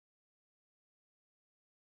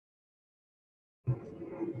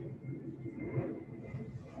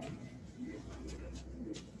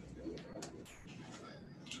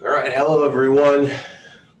All right, hello everyone.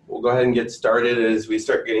 We'll go ahead and get started as we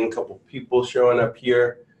start getting a couple people showing up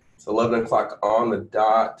here. It's 11 o'clock on the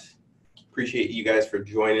dot. Appreciate you guys for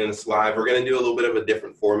joining us live. We're going to do a little bit of a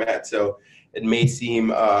different format, so it may seem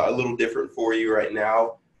a little different for you right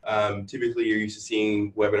now. Typically, you're used to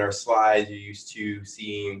seeing webinar slides. You're used to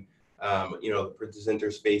seeing, the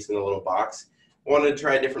presenter's face in a little box. I wanted to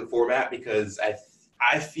try a different format because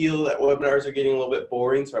I feel that webinars are getting a little bit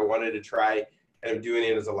boring, so I wanted to try kind of doing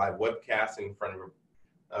it as a live webcast in front of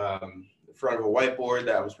a whiteboard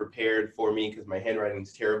that was prepared for me because my handwriting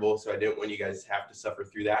is terrible, so I didn't want you guys to have to suffer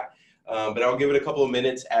through that. But I'll give it a couple of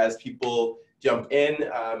minutes as people jump in.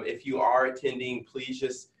 If you are attending, please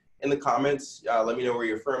just in the comments, let me know where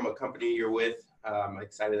you're from, what company you're with. I'm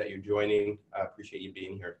excited that you're joining. I appreciate you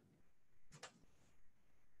being here.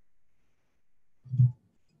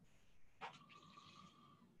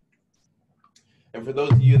 And for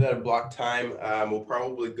those of you that have blocked time, we'll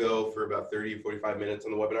probably go for about 30 to 45 minutes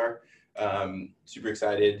on the webinar. Super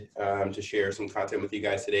excited to share some content with you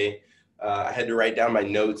guys today. I had to write down my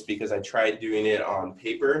notes because I tried doing it on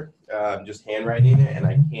paper, just handwriting it, and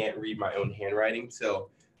I can't read my own handwriting. So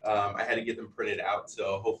I had to get them printed out.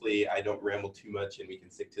 So hopefully I don't ramble too much and we can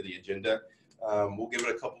stick to the agenda. We'll give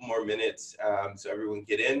it a couple more minutes so everyone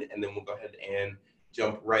get in, and then we'll go ahead and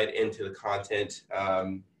jump right into the content.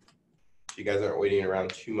 So you guys aren't waiting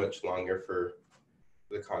around too much longer for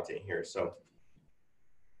the content here. So.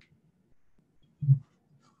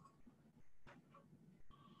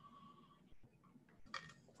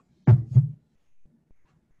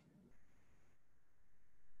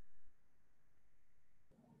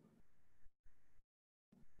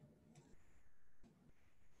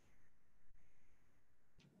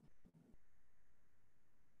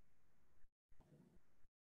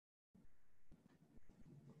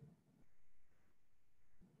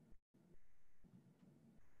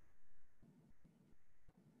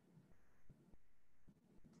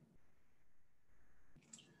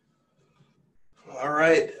 All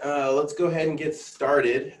right, let's go ahead and get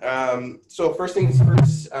started. So first things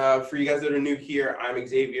first, for you guys that are new here, I'm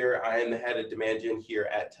Xavier. I am the head of demand gen here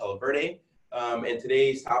at Televerde. And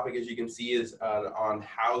today's topic, as you can see, is on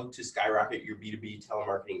how to skyrocket your B2B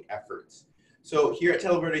telemarketing efforts. So here at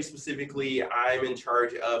Televerde specifically, I'm in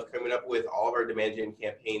charge of coming up with all of our demand gen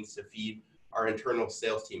campaigns to feed our internal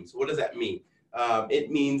sales team. So what does that mean?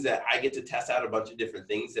 It means that I get to test out a bunch of different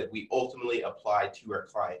things that we ultimately apply to our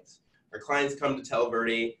clients. Our clients come to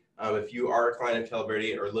Televerde. If you are a client of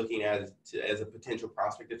Televerde or looking as a potential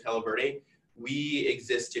prospect of Televerde, we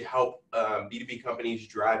exist to help B2B companies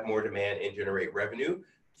drive more demand and generate revenue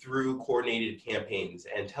through coordinated campaigns.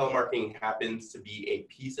 And telemarketing happens to be a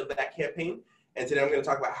piece of that campaign. And today I'm going to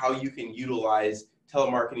talk about how you can utilize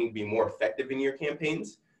telemarketing to be more effective in your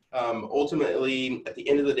campaigns. Ultimately, at the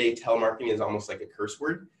end of the day, telemarketing is almost like a curse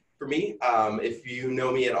word. For me, if you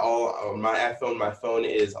know me at all, on my iPhone, my phone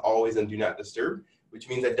is always on Do Not Disturb, which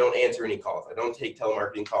means I don't answer any calls. I don't take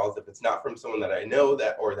telemarketing calls. If it's not from someone that I know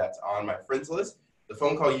or that's on my friends list, the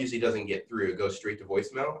phone call usually doesn't get through. It goes straight to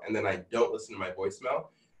voicemail, and then I don't listen to my voicemail.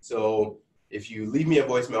 So if you leave me a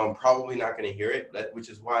voicemail, I'm probably not going to hear it, which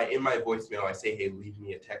is why in my voicemail I say, hey, leave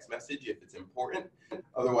me a text message if it's important.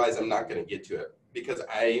 Otherwise, I'm not going to get to it because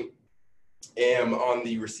I am on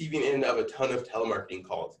the receiving end of a ton of telemarketing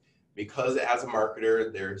calls. Because as a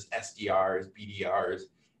marketer, there's SDRs, BDRs,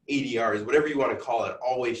 ADRs, whatever you want to call it,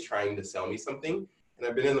 always trying to sell me something. And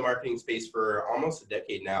I've been in the marketing space for almost a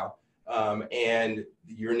decade now. And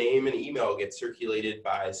your name and email gets circulated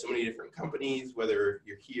by so many different companies, whether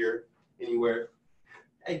you're here anywhere.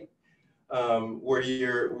 Hey.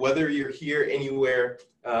 Whether you're here anywhere,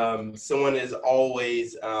 someone is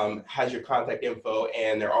always has your contact info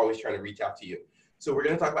and they're always trying to reach out to you. So we're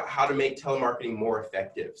going to talk about how to make telemarketing more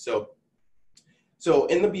effective. So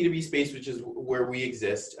in the B2B space, which is where we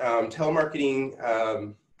exist, telemarketing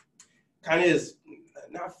kind of is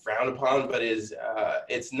not frowned upon, but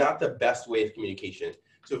it's not the best way of communication.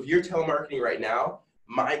 So if you're telemarketing right now,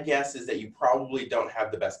 my guess is that you probably don't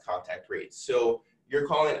have the best contact rates. So you're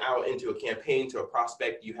calling out into a campaign to a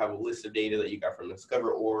prospect, you have a list of data that you got from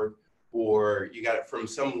Discover.org, or you got it from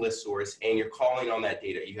some list source, and you're calling on that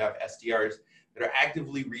data. You have SDRs that are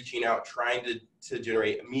actively reaching out, trying to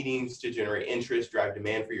generate meetings, to generate interest, drive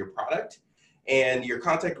demand for your product. And your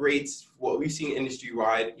contact rates, what we've seen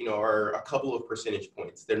industry-wide, are a couple of percentage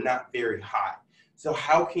points. They're not very high. So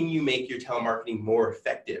how can you make your telemarketing more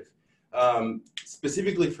effective?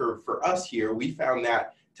 Specifically for us here, we found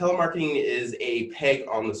that telemarketing is a peg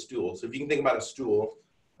on the stool. So if you can think about a stool,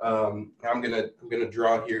 I'm gonna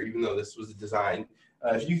draw here, even though this was designed.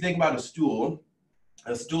 If you think about a stool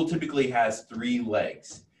typically has 3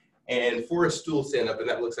 legs. And for a stool stand up, and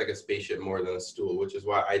that looks like a spaceship more than a stool, which is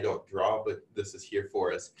why I don't draw, but this is here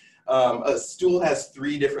for us. A stool has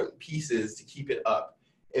 3 different pieces to keep it up.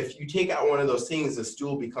 If you take out one of those things, the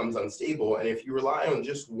stool becomes unstable. And if you rely on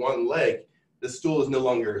just one leg, the stool is no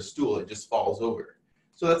longer a stool, it just falls over.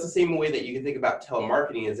 So that's the same way that you can think about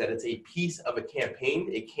telemarketing, is that it's a piece of a campaign.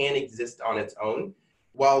 It can exist on its own.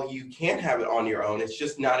 While you can have it on your own, it's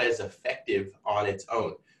just not as effective on its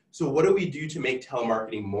own. So what do we do to make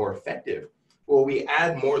telemarketing more effective? Well, we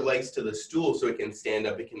add more legs to the stool so it can stand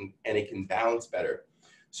up, and it can balance better.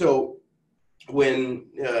 So when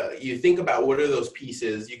you think about what are those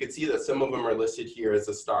pieces, you can see that some of them are listed here as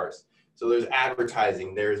the stars. So there's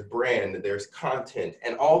advertising, there's brand, there's content,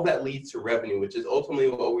 and all that leads to revenue, which is ultimately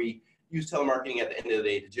what we use telemarketing at the end of the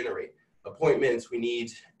day to generate. Appointments, we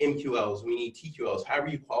need MQLs, we need TQLs, however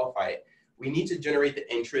you qualify it. We need to generate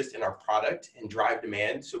the interest in our product and drive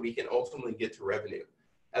demand so we can ultimately get to revenue.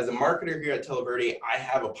 As a marketer here at Televerde, I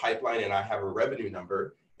have a pipeline and I have a revenue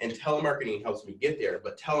number, and telemarketing helps me get there,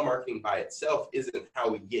 but telemarketing by itself isn't how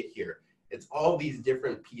we get here. It's all these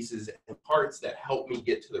different pieces and parts that help me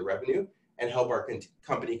get to the revenue and help our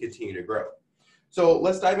company continue to grow. So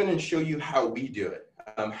let's dive in and show you how we do it.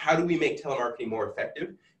 How do we make telemarketing more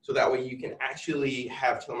effective? So that way you can actually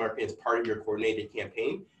have telemarketing as part of your coordinated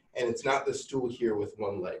campaign, and it's not the stool here with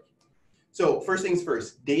one leg. So first things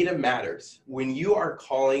first, data matters. When you are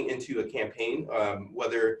calling into a campaign,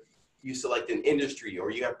 whether you select an industry or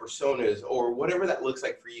you have personas or whatever that looks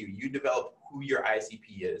like for you, you develop who your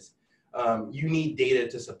ICP is. You need data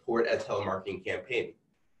to support a telemarketing campaign.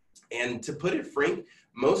 And to put it frank,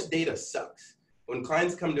 most data sucks. When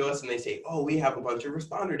clients come to us and they say, oh, we have a bunch of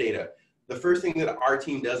responder data, the first thing that our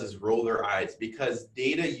team does is roll their eyes, because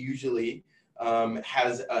data usually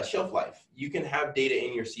has a shelf life. You can have data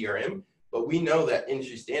in your CRM, but we know that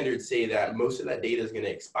industry standards say that most of that data is going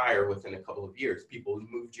to expire within a couple of years. People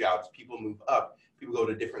move jobs, people move up, people go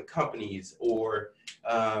to different companies, or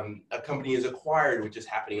a company is acquired, which is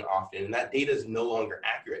happening often, and that data is no longer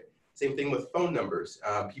accurate. Same thing with phone numbers.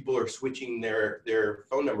 People are switching their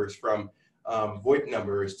phone numbers from VoIP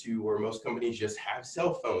numbers to where most companies just have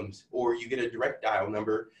cell phones, or you get a direct dial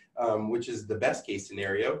number, which is the best case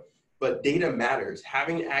scenario. But data matters.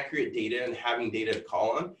 Having accurate data and having data to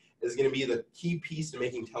call on is going to be the key piece to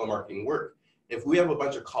making telemarketing work. If we have a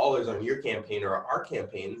bunch of callers on your campaign or our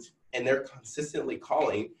campaigns, and they're consistently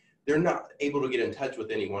calling, they're not able to get in touch with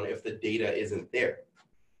anyone if the data isn't there.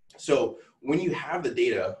 So when you have the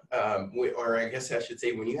data, or I guess I should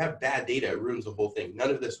say, when you have bad data, it ruins the whole thing. None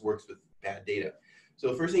of this works with bad data. So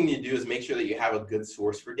the first thing you do is make sure that you have a good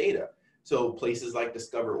source for data. So places like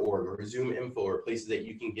Discover.org or Zoom Info are places that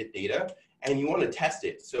you can get data, and you want to test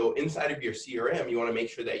it. So inside of your CRM, you want to make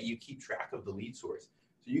sure that you keep track of the lead source.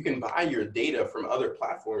 So you can buy your data from other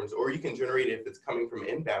platforms, or you can generate it if it's coming from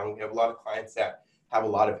inbound. We have a lot of clients that have a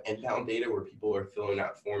lot of inbound data where people are filling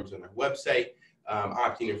out forms on their website,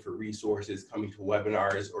 opting in for resources, coming to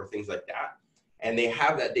webinars or things like that. And they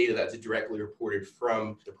have that data that's directly reported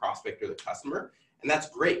from the prospect or the customer. And that's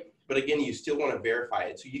great. But again, you still want to verify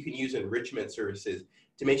it. So you can use enrichment services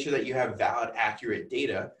to make sure that you have valid, accurate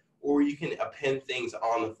data, or you can append things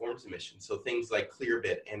on the form submission. So things like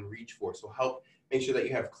Clearbit and ReachForce will help make sure that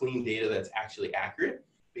you have clean data that's actually accurate.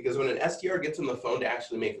 Because when an SDR gets on the phone to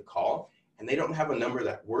actually make a call and they don't have a number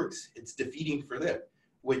that works, it's defeating for them,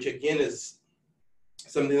 which again is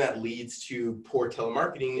something that leads to poor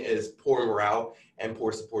telemarketing, is poor morale and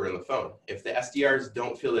poor support on the phone. If the SDRs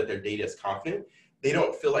don't feel that their data is confident, they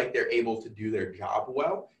don't feel like they're able to do their job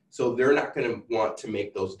well. So they're not going to want to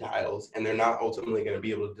make those dials, and they're not ultimately going to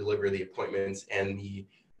be able to deliver the appointments and the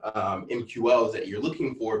MQLs that you're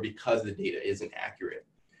looking for because the data isn't accurate.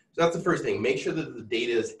 So that's the first thing. Make sure that the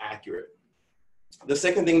data is accurate. The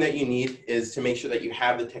second thing that you need is to make sure that you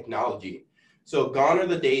have the technology. So gone are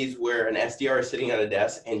the days where an SDR is sitting at a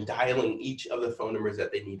desk and dialing each of the phone numbers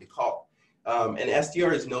that they need to call. An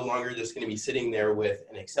SDR is no longer just going to be sitting there with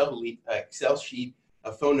an Excel sheet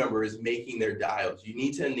of phone numbers making their dials. You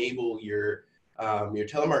need to enable your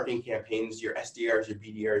telemarketing campaigns, your SDRs, your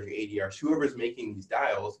BDRs, your ADRs, whoever's making these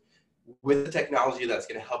dials, with the technology that's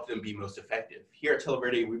going to help them be most effective. Here at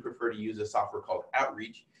Televerde, we prefer to use a software called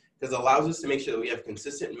Outreach, because it allows us to make sure that we have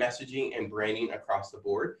consistent messaging and branding across the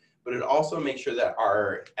board, but it also makes sure that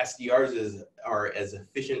our SDRs are as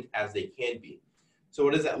efficient as they can be. So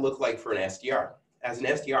what does that look like for an SDR? As an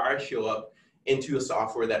SDR, I show up into a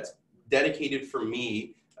software that's dedicated for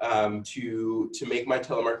me to make my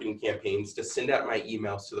telemarketing campaigns, to send out my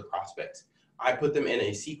emails to the prospects. I put them in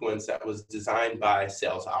a sequence that was designed by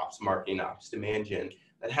sales ops, marketing ops, demand gen,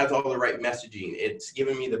 that has all the right messaging. It's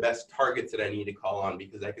giving me the best targets that I need to call on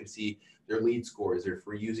because I can see their lead scores, or if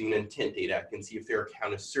we're using intent data, I can see if their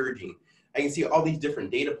account is surging. I can see all these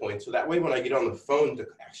different data points. So that way, when I get on the phone to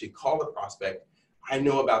actually call the prospect, I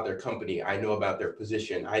know about their company. I know about their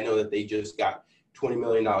position. I know that they just got $20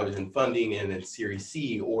 million in funding and in Series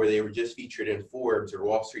C, or they were just featured in Forbes or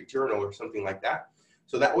Wall Street Journal or something like that.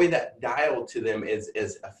 So that way that dial to them is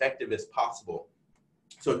as effective as possible.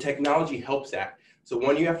 So technology helps that. So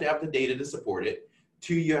one, you have to have the data to support it.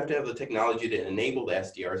 Two, you have to have the technology to enable the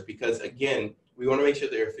SDRs, because again, we want to make sure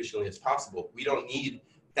they're efficiently as possible. We don't need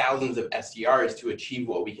thousands of SDRs to achieve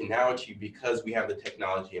what we can now achieve because we have the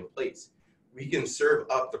technology in place. We can serve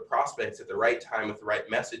up the prospects at the right time with the right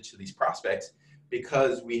message to these prospects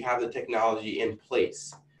because we have the technology in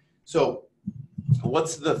place. So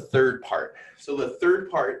what's the third part? So the third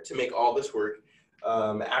part to make all this work,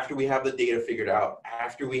 after we have the data figured out,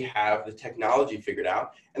 after we have the technology figured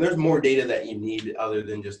out, and there's more data that you need other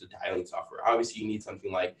than just a dialing software. Obviously, you need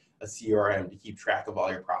something like a CRM to keep track of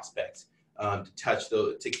all your prospects,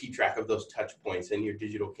 to keep track of those touch points in your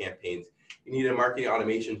digital campaigns. You need a marketing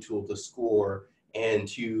automation tool to score and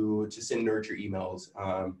to send nurture emails.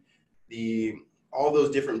 All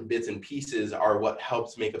those different bits and pieces are what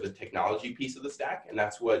helps make up the technology piece of the stack, and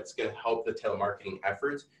that's what's going to help the telemarketing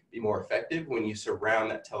efforts be more effective when you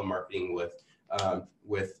surround that telemarketing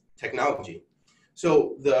with technology.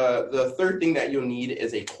 So the third thing that you'll need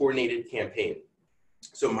is a coordinated campaign.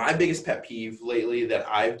 So my biggest pet peeve lately that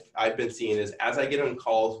I've been seeing is, as I get on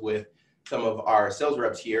calls with some of our sales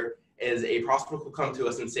reps here, is a prospect will come to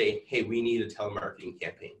us and say, hey, we need a telemarketing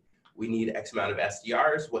campaign. We need X amount of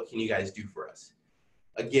SDRs. What can you guys do for us?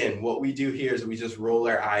 Again, what we do here is we just roll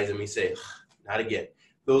our eyes and we say, not again.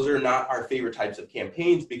 Those are not our favorite types of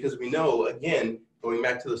campaigns, because we know, again, going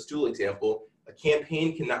back to the stool example, a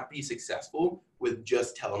campaign cannot be successful with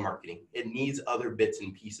just telemarketing. It needs other bits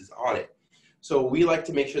and pieces on it. So we like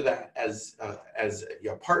to make sure that as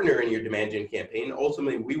a partner in your demand gen campaign,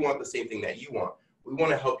 ultimately we want the same thing that you want. We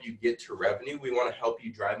want to help you get to revenue. We want to help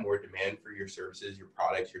you drive more demand for your services, your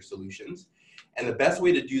products, your solutions. And the best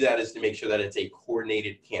way to do that is to make sure that it's a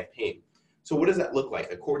coordinated campaign. So what does that look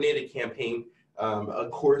like? A coordinated campaign,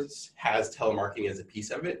 of course, has telemarketing as a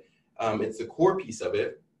piece of it. It's the core piece of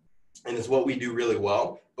it, and it's what we do really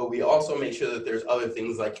well. But we also make sure that there's other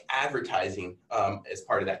things like advertising as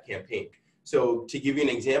part of that campaign. So to give you an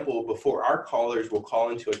example, before our callers will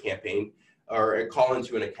call into a campaign or call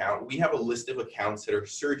into an account, we have a list of accounts that are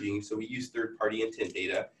surging. So we use third-party intent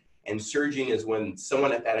data. And surging is when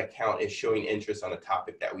someone at that account is showing interest on a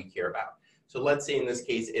topic that we care about. So let's say in this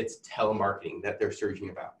case, it's telemarketing that they're surging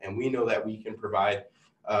about. And we know that we can provide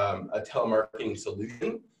a telemarketing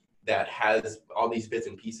solution that has all these bits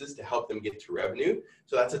and pieces to help them get to revenue.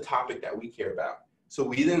 So that's a topic that we care about. So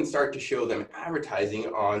we then start to show them advertising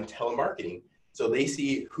on telemarketing. So they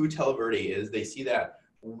see who Televerde is. They see that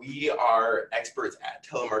we are experts at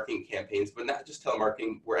telemarketing campaigns, but not just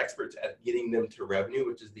telemarketing. We're experts at getting them to revenue,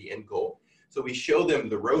 which is the end goal. So we show them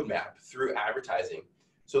the roadmap through advertising.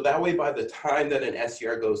 So that way, by the time that an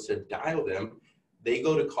SDR goes to dial them, they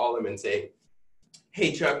go to call them and say,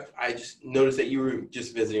 hey, Chuck, I just noticed that you were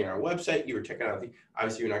just visiting our website. You were checking out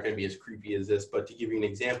obviously you're not going to be as creepy as this, but to give you an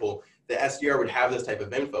example, the SDR would have this type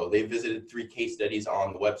of info. They visited 3 case studies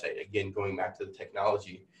on the website. Again, going back to the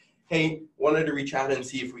technology. Hey, wanted to reach out and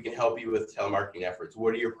see if we can help you with telemarketing efforts.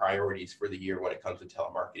 What are your priorities for the year when it comes to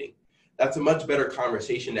telemarketing? That's a much better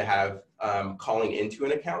conversation to have calling into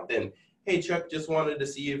an account than, hey, Chuck, just wanted to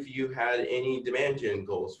see if you had any demand gen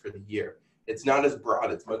goals for the year. It's not as broad.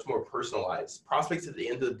 It's much more personalized. Prospects at the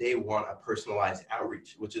end of the day want a personalized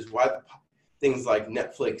outreach, which is why things like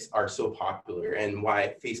Netflix are so popular and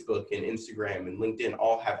why Facebook and Instagram and LinkedIn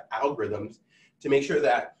all have algorithms to make sure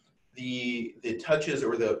that the touches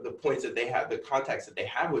or the points that they have, the contacts that they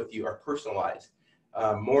have with you are personalized.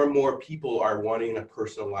 More and more people are wanting a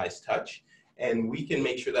personalized touch, and we can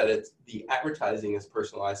make sure that the advertising is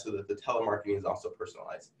personalized so that the telemarketing is also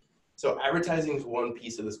personalized. So advertising is one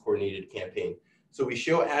piece of this coordinated campaign. So we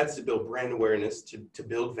show ads to build brand awareness, to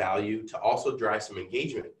build value, to also drive some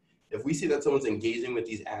engagement. If we see that someone's engaging with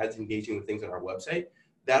these ads, engaging with things on our website,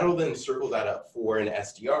 that'll then circle that up for an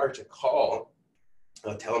SDR to call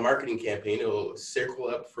a telemarketing campaign. It'll circle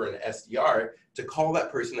up for an SDR to call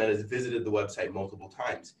that person that has visited the website multiple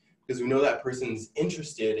times, because we know that person's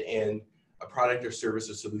interested in a product or service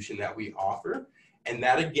or solution that we offer. And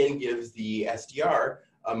that again gives the SDR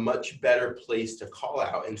a much better place to call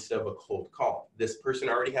out instead of a cold call. This person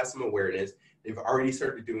already has some awareness. They've already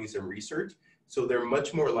started doing some research. So they're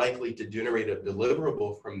much more likely to generate a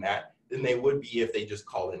deliverable from that than they would be if they just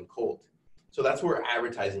called in cold. So that's where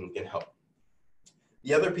advertising can help.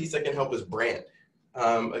 The other piece that can help is brand.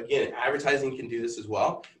 Again, advertising can do this as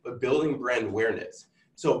well, but building brand awareness.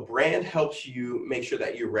 So brand helps you make sure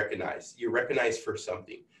that you're recognized. You're recognized for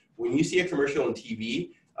something. When you see a commercial on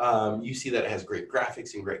TV, you see that it has great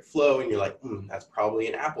graphics and great flow, and you're like, that's probably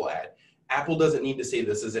an Apple ad. Apple doesn't need to say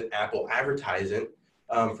this is an Apple advertisement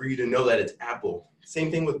for you to know that it's Apple.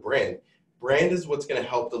 Same thing with brand. Brand is what's going to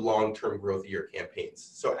help the long-term growth of your campaigns.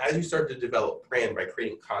 So as you start to develop brand by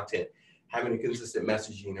creating content, having a consistent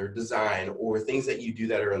messaging or design or things that you do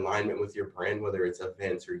that are in alignment with your brand, whether it's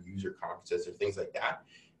events or user conferences or things like that,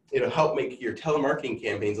 it'll help make your telemarketing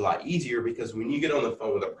campaigns a lot easier, because when you get on the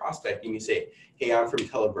phone with a prospect and you say, hey, I'm from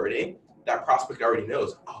Televerde, that prospect already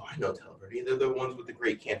knows, oh, I know Televerde. They're the ones with the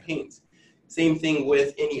great campaigns. Same thing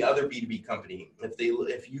with any other B2B company.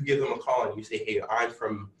 If you give them a call and you say, hey, I'm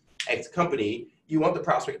from X company, you want the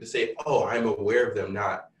prospect to say, oh, I'm aware of them,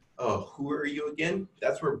 not, oh, who are you again?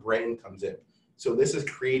 That's where brand comes in. So this is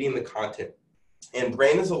creating the content. And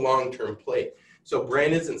brand is a long-term play. So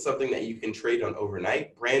brand isn't something that you can trade on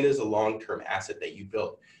overnight. Brand is a long-term asset that you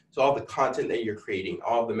build. So all the content that you're creating,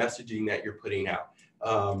 all the messaging that you're putting out,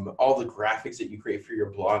 all the graphics that you create for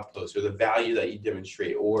your blog posts, or the value that you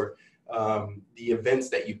demonstrate, or the events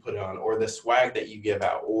that you put on, or the swag that you give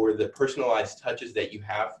out, or the personalized touches that you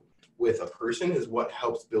have with a person is what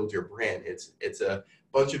helps build your brand. It's a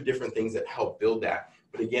bunch of different things that help build that.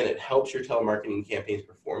 But again, it helps your telemarketing campaigns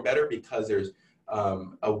perform better because there's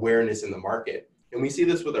awareness in the market. And we see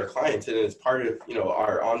this with our clients, and it's part of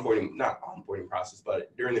our onboarding, not onboarding process,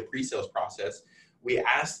 but during the pre-sales process, we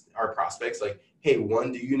ask our prospects like, hey,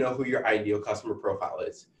 one, do you know who your ideal customer profile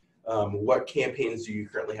is? What campaigns do you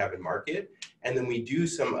currently have in market? And then we do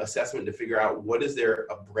some assessment to figure out what is there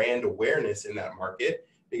a brand awareness in that market.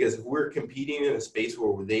 Because if we're competing in a space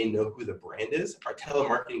where they know who the brand is, our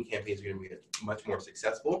telemarketing campaigns are going to be much more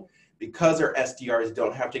successful, because our SDRs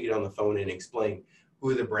don't have to get on the phone and explain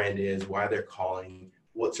who the brand is, why they're calling,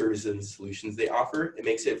 what services and solutions they offer. It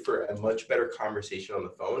makes it for a much better conversation on the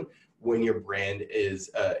phone when your brand is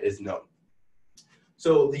known.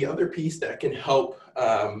 So the other piece that can help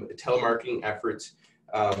telemarketing efforts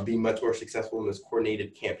be much more successful in this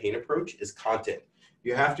coordinated campaign approach is content.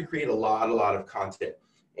 You have to create a lot of content.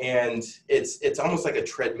 And it's almost like a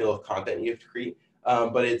treadmill of content you have to create,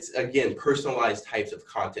 but it's, again, personalized types of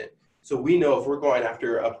content. So we know if we're going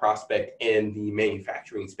after a prospect in the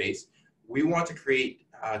manufacturing space, we want to create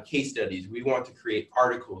case studies, we want to create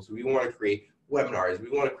articles, we want to create webinars, we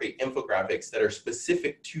want to create infographics that are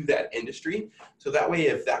specific to that industry. So that way,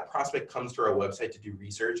 if that prospect comes to our website to do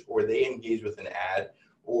research, or they engage with an ad,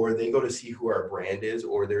 or they go to see who our brand is,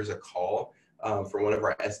 or there's a call from one of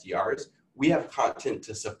our SDRs, we have content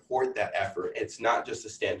to support that effort. It's not just a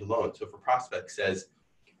standalone. So if a prospect says,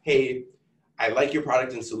 hey, I like your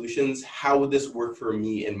product and solutions, how would this work for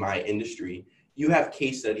me in my industry? You have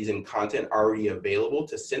case studies and content already available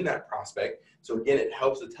to send that prospect. So again, it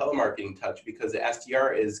helps the telemarketing touch, because the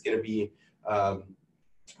SDR is going to be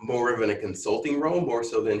more of in a consulting role, more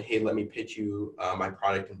so than, hey, let me pitch you my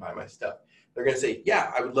product and buy my stuff. They're going to say,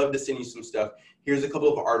 yeah, I would love to send you some stuff. Here's a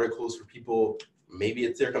couple of articles for people, maybe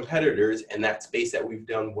it's their competitors in that space that we've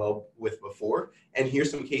done well with before. And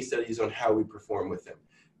here's some case studies on how we perform with them.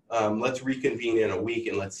 Let's reconvene in a week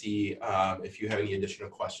and let's see if you have any additional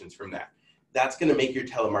questions from that. That's going to make your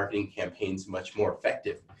telemarketing campaigns much more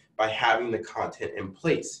effective by having the content in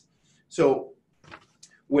place. So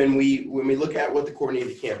when we look at what the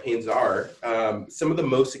coordinated campaigns are, some of the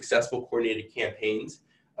most successful coordinated campaigns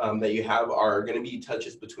that you have are going to be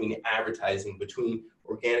touches between the advertising, between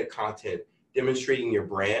organic content, demonstrating your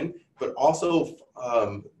brand, but also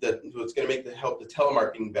what's going to help the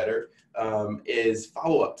telemarketing better is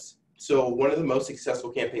follow-ups. So one of the most successful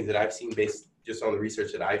campaigns that I've seen, based just on the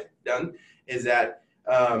research that I've done, is that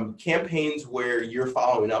campaigns where you're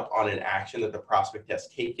following up on an action that the prospect has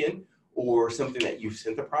taken or something that you've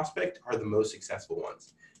sent the prospect are the most successful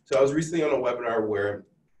ones. So I was recently on a webinar where,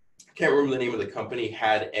 I can't remember the name of the company,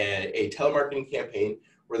 had a telemarketing campaign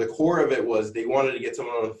where the core of it was they wanted to get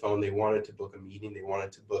someone on the phone, they wanted to book a meeting, they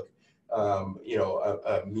wanted to book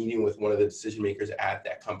a meeting with one of the decision makers at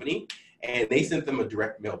that company, and they sent them a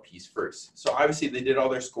direct mail piece first. So obviously they did all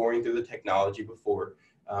their scoring through the technology before.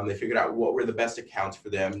 They figured out what were the best accounts for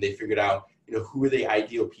them. They figured out who were the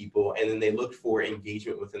ideal people, and then they looked for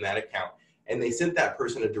engagement within that account, and they sent that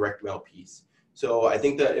person a direct mail piece. So I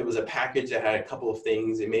think that it was a package that had a couple of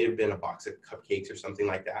things. It may have been a box of cupcakes or something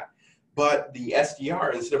like that. But the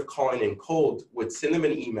SDR, instead of calling in cold, would send them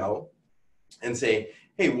an email and say,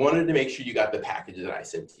 hey, wanted to make sure you got the package that I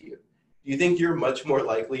sent to you. Do you think you're much more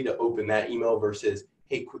likely to open that email versus,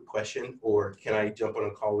 hey, quick question, or can I jump on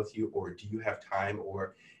a call with you, or do you have time,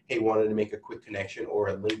 or hey, wanted to make a quick connection, or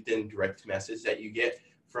a LinkedIn direct message that you get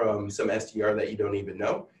from some SDR that you don't even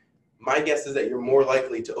know, my guess is that you're more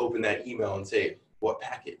likely to open that email and say, what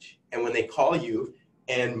package? And when they call you,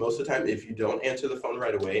 and most of the time, if you don't answer the phone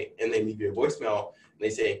right away and they leave you a voicemail and they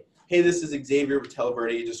say, hey, this is Xavier with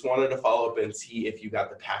Televerde, just wanted to follow up and see if you got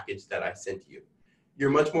the package that I sent you. You're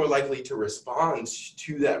much more likely to respond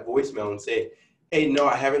to that voicemail and say, hey, no,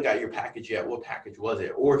 I haven't got your package yet. What package was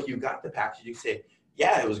it? Or if you got the package, you say,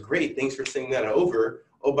 yeah, it was great. Thanks for sending that over.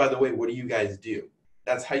 Oh, by the way, what do you guys do?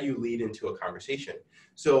 That's how you lead into a conversation.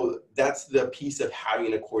 So that's the piece of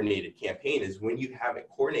having a coordinated campaign, is when you have it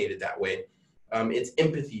coordinated that way, it's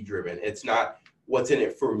empathy driven. It's not what's in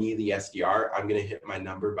it for me, the SDR, I'm going to hit my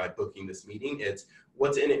number by booking this meeting. It's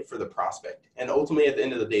what's in it for the prospect. And ultimately, at the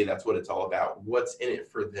end of the day, that's what it's all about. What's in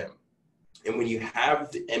it for them? And when you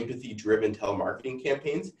have the empathy driven telemarketing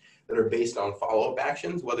campaigns that are based on follow-up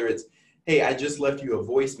actions, whether it's, hey, I just left you a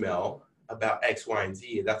voicemail about X, Y, and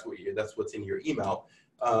Z, that's what's in your email.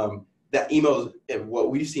 That email, what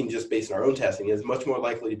we've seen just based on our own testing, is much more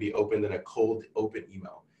likely to be open than a cold open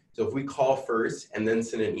email. So if we call first and then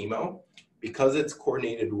send an email, because it's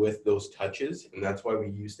coordinated with those touches, and that's why we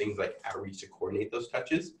use things like outreach to coordinate those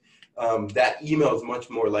touches, that email is much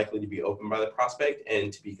more likely to be opened by the prospect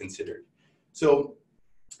and to be considered. So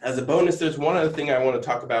as a bonus, there's one other thing I want to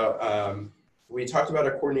talk about. We talked about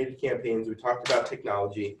our coordinated campaigns. We talked about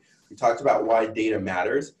technology. We talked about why data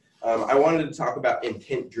matters. I wanted to talk about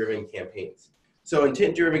intent-driven campaigns. So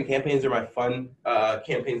intent-driven campaigns are my fun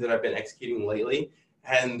campaigns that I've been executing lately.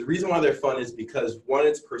 And the reason why they're fun is because, one,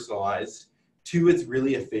 it's personalized. Two, it's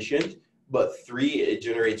really efficient. But three, it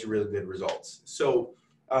generates really good results. So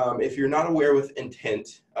if you're not aware with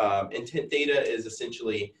intent, intent data is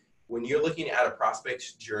essentially when you're looking at a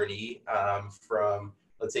prospect's journey from,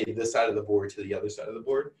 let's say, this side of the board to the other side of the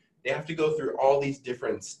board, they have to go through all these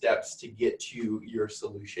different steps to get to your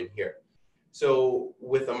solution here. So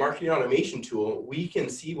with a marketing automation tool, we can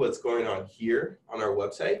see what's going on here on our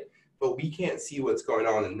website, but we can't see what's going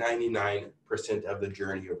on in 99% of the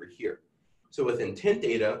journey over here. So with intent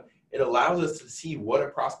data, it allows us to see what a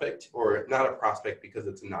prospect, or not a prospect because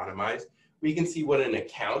it's anonymized, we can see what an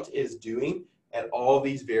account is doing at all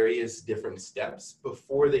these various different steps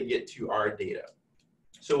before they get to our data.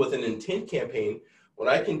 So with an intent campaign, what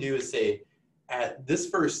I can do is say, at this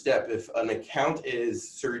first step, if an account is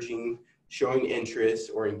searching, showing interest,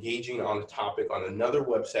 or engaging on a topic on another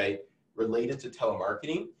website related to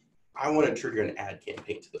telemarketing, I want to trigger an ad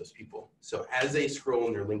campaign to those people. So as they scroll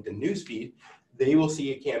in their LinkedIn newsfeed, they will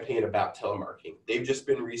see a campaign about telemarketing. They've just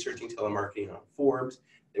been researching telemarketing on Forbes.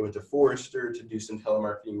 They went to Forrester to do some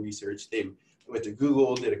telemarketing research. They went to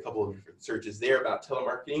Google, did a couple of different searches there about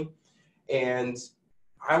telemarketing. And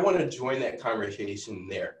I want to join that conversation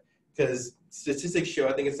there, because statistics show,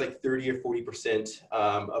 I think it's like 30 or 40%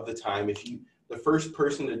 of the time, if the first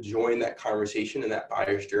person to join that conversation in that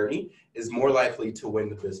buyer's journey is more likely to win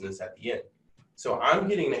the business at the end. So I'm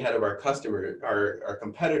getting ahead of our our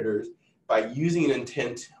competitors by using an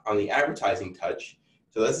intent on the advertising touch.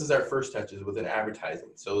 So this is our first touches with an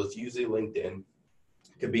advertising. So it's usually LinkedIn.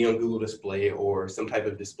 It could be on Google Display or some type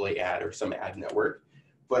of display ad or some ad network,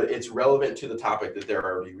 but it's relevant to the topic that they're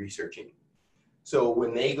already researching. So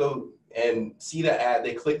when they go and see the ad,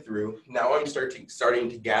 they click through. Now I'm starting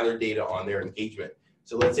to gather data on their engagement.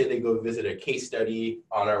 So let's say they go visit a case study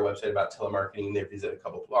on our website about telemarketing. They visit a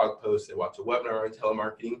couple blog posts. They watch a webinar on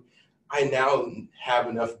telemarketing. I now have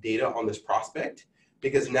enough data on this prospect,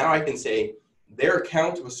 because now I can say their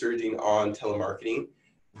account was searching on telemarketing.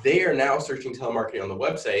 They are now searching telemarketing on the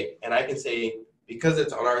website. And I can say, because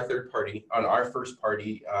it's on our third party, on our first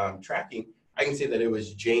party tracking, I can say that it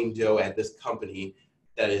was Jane Doe at this company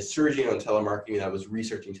that is surging on telemarketing, that was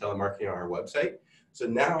researching telemarketing on our website. So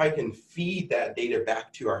now I can feed that data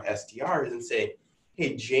back to our SDRs and say,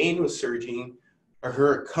 hey, Jane was surging, or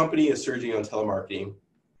her company is surging on telemarketing.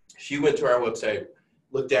 She went to our website,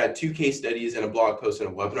 looked at 2 case studies and a blog post and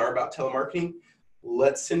a webinar about telemarketing.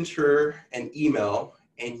 Let's send her an email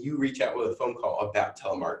and you reach out with a phone call about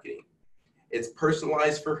telemarketing. It's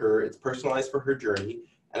personalized for her. It's personalized for her journey.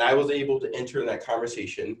 And I was able to enter in that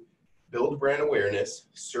conversation, build brand awareness,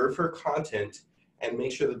 serve her content, and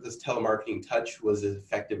make sure that this telemarketing touch was as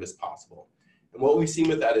effective as possible. And what we've seen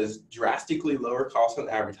with that is drastically lower costs on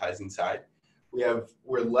the advertising side.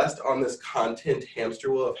 We're less on this content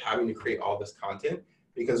hamster wheel of having to create all this content,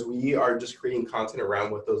 because we are just creating content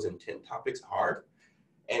around what those intent topics are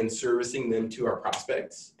and servicing them to our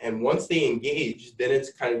prospects. And once they engage, then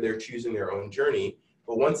it's kind of they're choosing their own journey.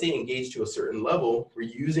 But once they engage to a certain level, we're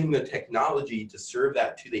using the technology to serve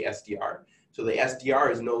that to the SDR. So the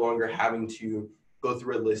SDR is no longer having to go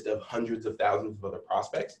through a list of hundreds of thousands of other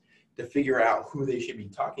prospects to figure out who they should be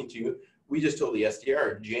talking to. We just told the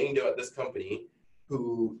SDR, Jane Doe at this company,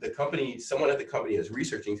 someone at the company is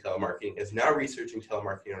researching telemarketing, is now researching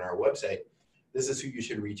telemarketing on our website. This is who you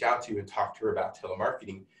should reach out to and talk to her about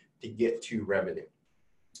telemarketing to get to revenue.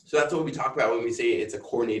 So that's what we talk about when we say it's a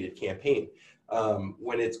coordinated campaign.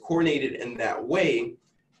 When it's coordinated in that way,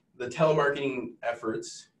 the telemarketing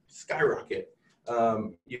efforts skyrocket.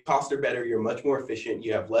 Your costs are better, you're much more efficient,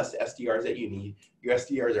 you have less SDRs that you need, your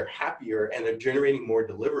SDRs are happier, and they're generating more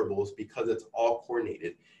deliverables because it's all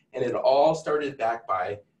coordinated. And it all started back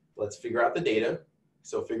by, let's figure out the data.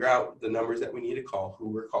 So figure out the numbers that we need to call, who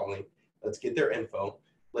we're calling. Let's get their info.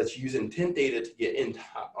 Let's use intent data to get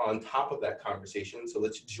on top of that conversation. So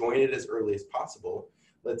let's join it as early as possible.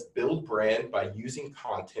 Let's build brand by using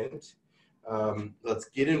content. Let's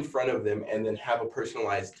get in front of them and then have a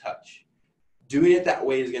personalized touch. Doing it that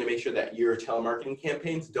way is going to make sure that your telemarketing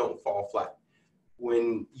campaigns don't fall flat.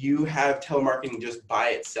 When you have telemarketing just by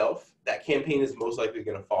itself, that campaign is most likely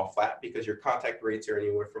going to fall flat because your contact rates are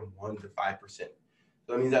anywhere from 1 to 5%. So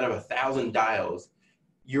that means out of 1,000 dials,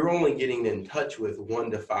 you're only getting in touch with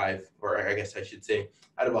 1 to 5, or I guess I should say,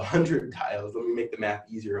 out of 100 dials, let me make the math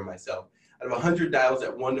easier on myself. Out of 100 dials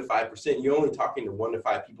at 1 to 5%, you're only talking to 1 to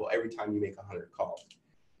 5 people every time you make 100 calls.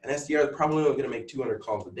 An SDR is probably only going to make 200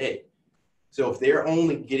 calls a day. So if they're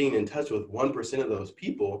only getting in touch with 1% of those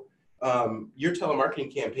people, your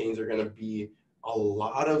telemarketing campaigns are going to be a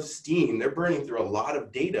lot of steam. They're burning through a lot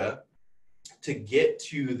of data to get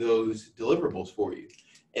to those deliverables for you.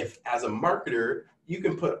 If as a marketer, you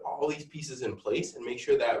can put all these pieces in place and make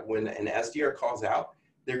sure that when an SDR calls out,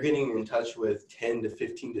 they're getting in touch with 10 to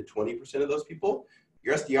 15 to 20% of those people,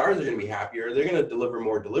 your SDRs are going to be happier. They're going to deliver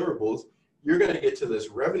more deliverables. You're going to get to this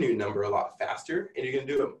revenue number a lot faster, and you're going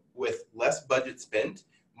to do it with less budget spent,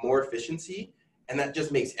 more efficiency, and that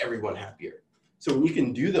just makes everyone happier. So when you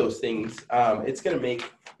can do those things, it's going to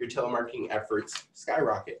make your telemarketing efforts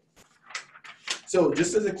skyrocket. So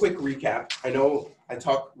just as a quick recap, I know I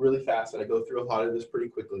talk really fast and I go through a lot of this pretty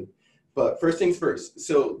quickly, but first things first.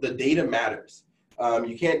 So the data matters.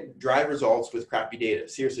 You can't drive results with crappy data.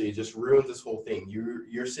 Seriously, it just ruins this whole thing.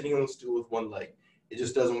 You're sitting on a stool with one leg. It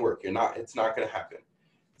just doesn't work. It's not going to happen.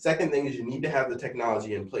 Second thing is you need to have the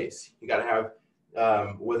technology in place. You got to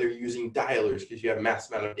have, whether you're using dialers because you have a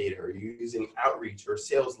massive amount of data, or you're using outreach or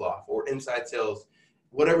sales loft or inside sales,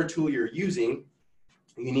 whatever tool you're using,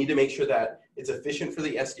 you need to make sure that it's efficient for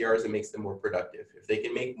the SDRs and makes them more productive. If they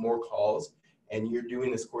can make more calls and you're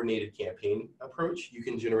doing this coordinated campaign approach, you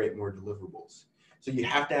can generate more deliverables. So you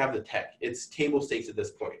have to have the tech. It's table stakes at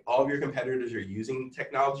this point. All of your competitors are using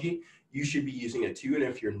technology. You should be using it too. And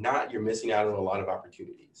if you're not, you're missing out on a lot of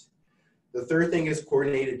opportunities. The third thing is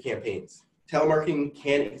coordinated campaigns. Telemarketing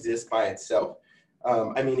can exist by itself.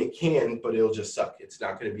 I mean, it can, but it'll just suck. It's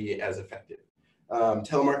not going to be as effective.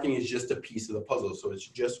 Telemarketing is just a piece of the puzzle. So it's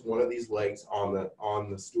just one of these legs on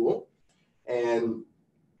the stool. And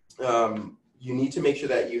you need to make sure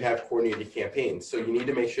that you have coordinated campaigns. So you need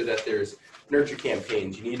to make sure that there's nurture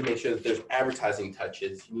campaigns. You need to make sure that there's advertising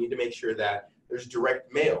touches. You need to make sure that there's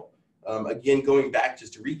direct mail. Again, going back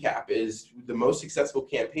just to recap, is the most successful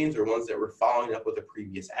campaigns are ones that were following up with a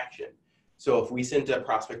previous action. So if we sent a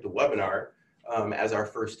prospect a webinar as our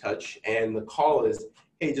first touch, and the call is,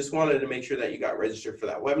 hey, just wanted to make sure that you got registered for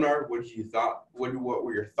that webinar. What did you thought? What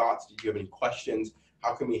were your thoughts? Did you have any questions?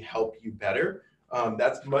 How can we help you better?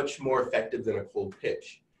 That's much more effective than a cold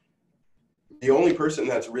pitch. The only person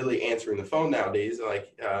that's really answering the phone nowadays,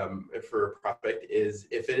 like for a prospect, is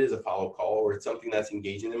if it is a follow-up call or it's something that's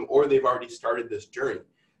engaging them, or they've already started this journey.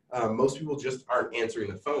 Most people just aren't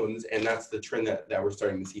answering the phones, and that's the trend that we're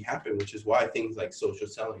starting to see happen, which is why things like social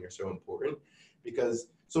selling are so important, because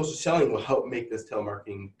social selling will help make this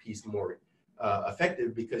telemarketing piece more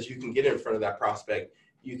effective, because you can get in front of that prospect,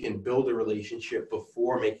 you can build a relationship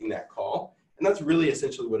before making that call, and that's really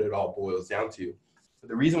essentially what it all boils down to. But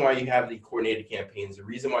the reason why you have the coordinated campaigns, the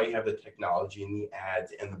reason why you have the technology and the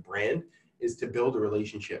ads and the brand is to build a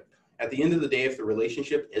relationship. At the end of the day, if the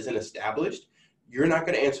relationship isn't established, you're not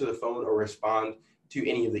going to answer the phone or respond to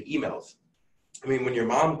any of the emails. I mean, when your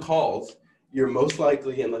mom calls, you're most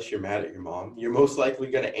likely, unless you're mad at your mom, you're most likely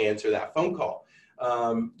going to answer that phone call.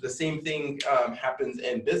 The same thing happens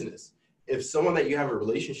in business. If someone that you have a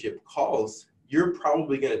relationship calls, you're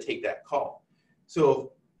probably going to take that call.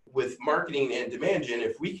 So with marketing and demand gen,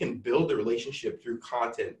 if we can build a relationship through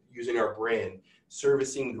content, using our brand,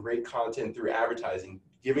 servicing great content through advertising,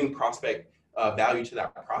 giving prospect value to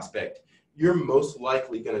that prospect, you're most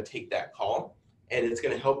likely going to take that call, and it's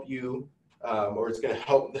going to help you, or it's going to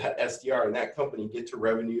help that SDR and that company get to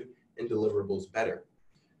revenue and deliverables better.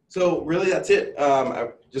 So really that's it. I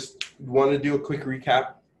just want to do a quick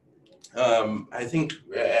recap. I think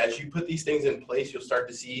as you put these things in place, you'll start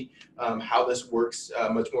to see how this works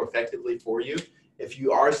much more effectively for you. If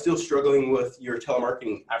you are still struggling with your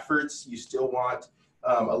telemarketing efforts, you still want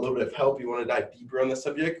a little bit of help, you want to dive deeper on the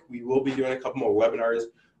subject, we will be doing a couple more webinars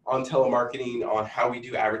on telemarketing, on how we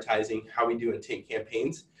do advertising, how we do intent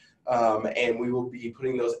campaigns. And we will be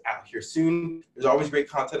putting those out here soon. There's always great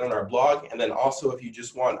content on our blog. And then also, if you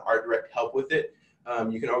just want our direct help with it,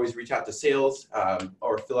 you can always reach out to sales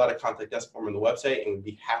or fill out a contact us form on the website, and we'd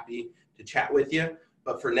be happy to chat with you.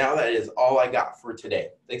 But for now, that is all I got for today.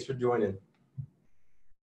 Thanks for joining.